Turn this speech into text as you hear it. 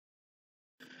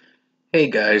Hey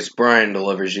guys, Brian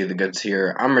delivers you the goods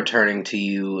here. I'm returning to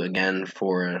you again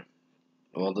for,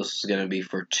 well, this is going to be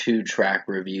for two track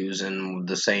reviews in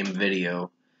the same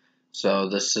video. So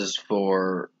this is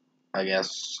for, I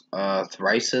guess,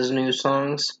 Thrice's new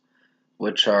songs,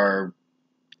 which are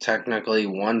technically,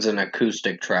 one's an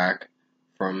acoustic track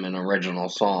from an original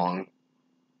song,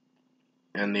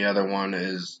 and the other one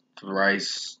is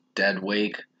Thrice Dead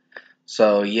Wake.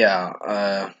 So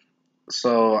yeah,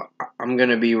 so I'm going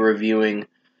to be reviewing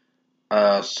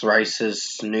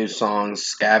Thrice's new song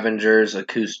Scavengers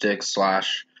Acoustic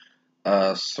slash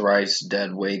Thrice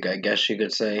Dead Wake, I guess you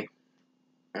could say.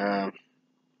 Um,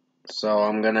 so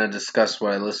I'm gonna discuss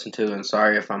what I listened to, and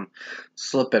sorry if I'm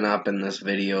slipping up in this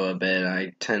video a bit.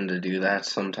 I tend to do that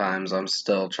sometimes. I'm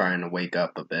still trying to wake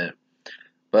up a bit.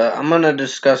 But I'm gonna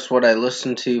discuss what I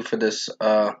listened to for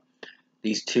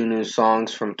these two new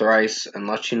songs from Thrice and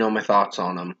let you know my thoughts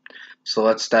on them. So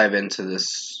let's dive into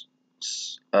this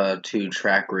two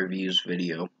track reviews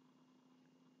video.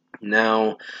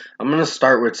 Now, I'm going to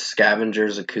start with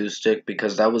Scavengers Acoustic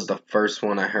because that was the first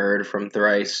one I heard from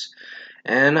Thrice,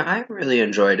 and I really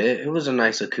enjoyed it. It was a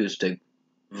nice acoustic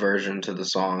version to the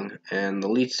song, and the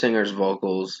lead singer's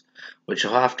vocals, which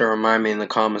you'll have to remind me in the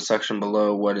comment section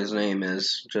below what his name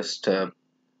is, just to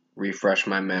refresh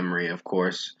my memory, of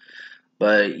course.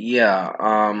 But yeah,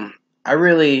 I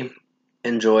really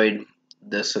enjoyed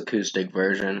this acoustic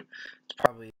version. It's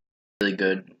probably really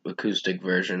good acoustic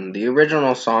version. The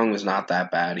original song was not that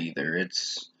bad either.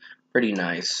 It's pretty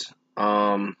nice.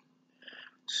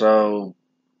 So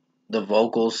the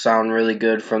vocals sound really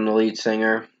good from the lead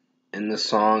singer in this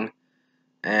song,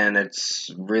 and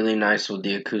it's really nice with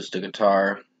the acoustic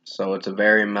guitar. So it's a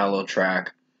very mellow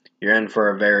track. You're in for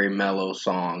a very mellow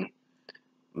song,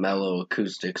 mellow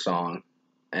acoustic song,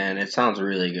 and it sounds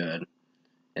really good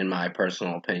in my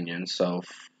personal opinion. So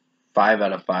 5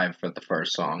 out of 5 for the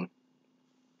first song.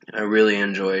 I really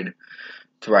enjoyed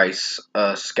Thrice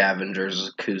Scavengers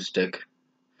Acoustic.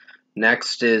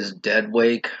 Next is Dead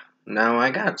Wake. Now, I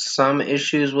got some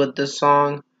issues with this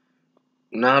song.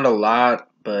 Not a lot,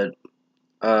 but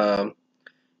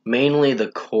mainly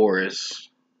the chorus.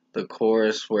 The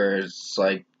chorus where it's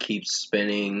like keeps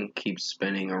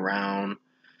spinning around.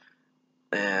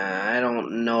 I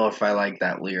don't know if I like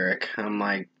that lyric. I'm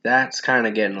like, that's kind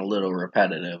of getting a little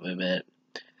repetitive a bit.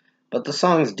 But the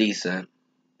song's decent.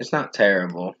 It's not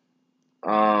terrible.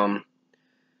 Um,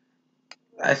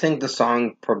 I think the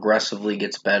song progressively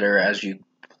gets better as you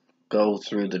go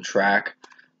through the track.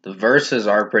 The verses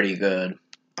are pretty good.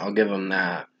 I'll give them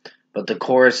that. But the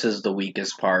chorus is the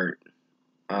weakest part.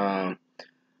 Um,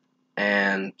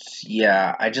 and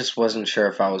yeah, I just wasn't sure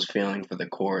if I was feeling for the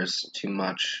chorus too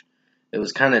much. It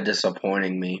was kind of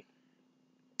disappointing me.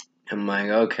 I'm like,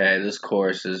 okay, this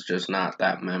chorus is just not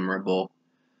that memorable.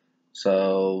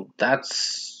 So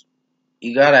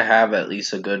you gotta have at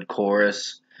least a good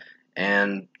chorus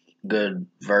and good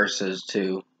verses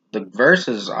too. The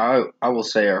verses I will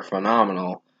say are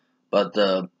phenomenal, but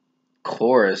the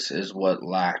chorus is what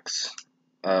lacks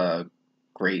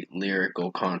great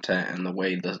lyrical content, and the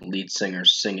way the lead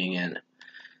singer's singing it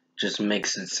just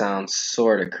makes it sound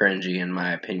sort of cringy in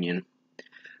my opinion.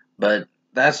 But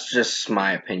that's just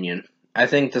my opinion. I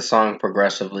think the song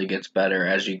progressively gets better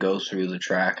as you go through the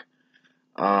track.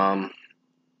 Um,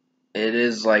 it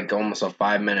is like almost a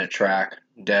 5 minute track,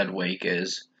 Dead Wake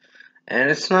is. And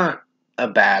it's not a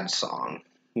bad song.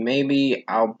 Maybe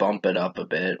I'll bump it up a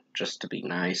bit just to be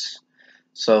nice.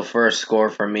 So for a score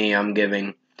for me, I'm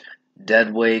giving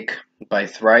Dead Wake by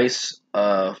Thrice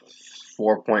a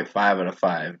 4.5 out of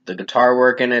 5. The guitar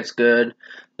work in it's good,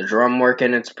 the drum work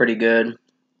in it's pretty good,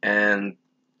 and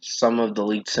some of the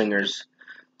lead singers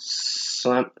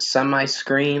semi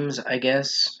screams, I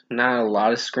guess. Not a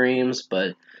lot of screams,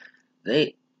 but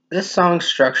this song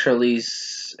structurally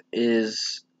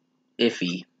is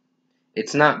iffy.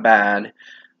 It's not bad,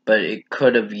 but it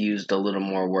could have used a little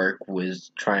more work with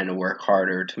trying to work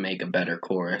harder to make a better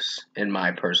chorus, in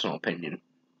my personal opinion.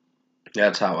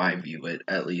 That's how I view it,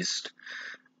 at least.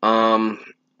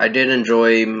 I did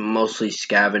enjoy mostly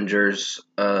Scavengers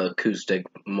acoustic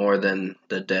more than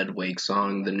the Dead Wake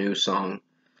song, the new song.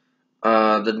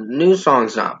 The new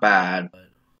song's not bad, but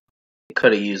it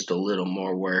could have used a little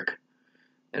more work,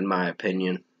 in my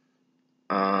opinion.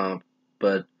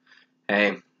 But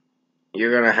hey,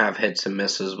 you're gonna have hits and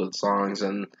misses with songs,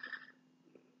 and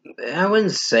I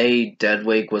wouldn't say Dead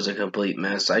Wake was a complete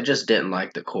miss. I just didn't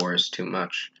like the chorus too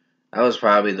much. That was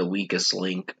probably the weakest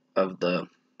link of the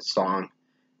song,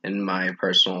 in my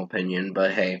personal opinion.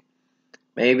 But hey,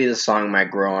 maybe the song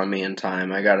might grow on me in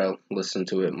time. I gotta listen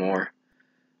to it more.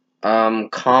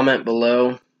 Comment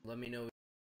below. Let me know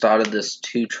thought of this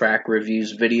 2-track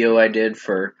reviews video I did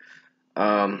for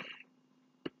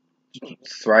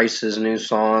Thrice's new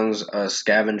songs,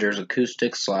 Scavengers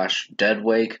Acoustic / Dead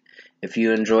Wake. If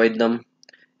you enjoyed them,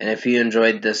 and if you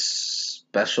enjoyed this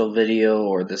special video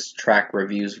or this track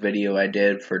reviews video I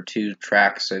did for 2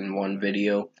 tracks in one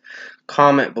video,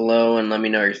 comment below and let me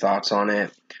know your thoughts on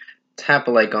it. Tap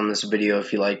a like on this video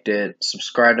if you liked it.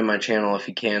 Subscribe to my channel if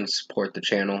you can to support the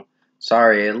channel.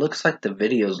 Sorry, it looks like the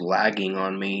video's lagging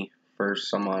on me for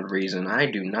some odd reason. I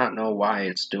do not know why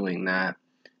it's doing that.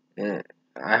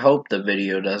 I hope the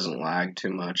video doesn't lag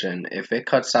too much, and if it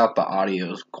cuts out the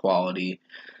audio quality,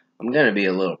 I'm gonna be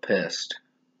a little pissed.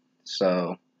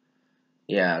 So,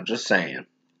 yeah, just saying.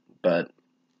 But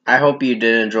I hope you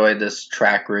did enjoy this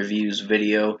track reviews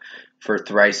video for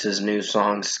Thrice's new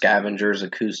songs, Scavengers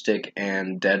Acoustic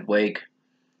and Dead Wake.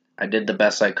 I did the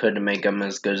best I could to make them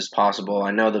as good as possible. I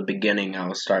know the beginning I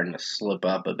was starting to slip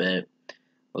up a bit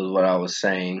with what I was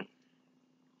saying,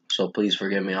 so please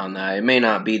forgive me on that. It may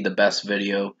not be the best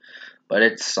video, but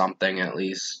it's something at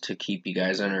least to keep you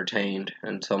guys entertained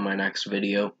until my next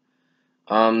video.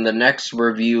 The next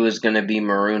review is going to be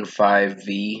Maroon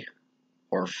 5V,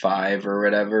 or 5 or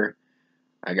whatever.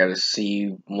 I gotta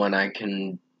see when I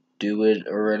can do it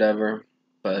or whatever.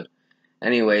 But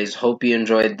anyways, hope you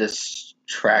enjoyed this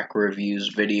track reviews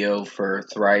video for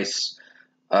Thrice,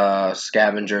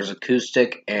 Scavengers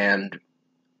Acoustic, and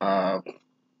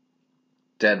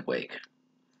Dead Wake.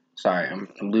 Sorry, I'm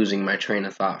losing my train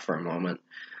of thought for a moment.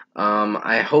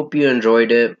 I hope you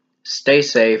enjoyed it. Stay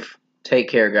safe. Take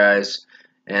care, guys.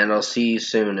 And I'll see you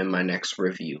soon in my next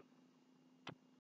review.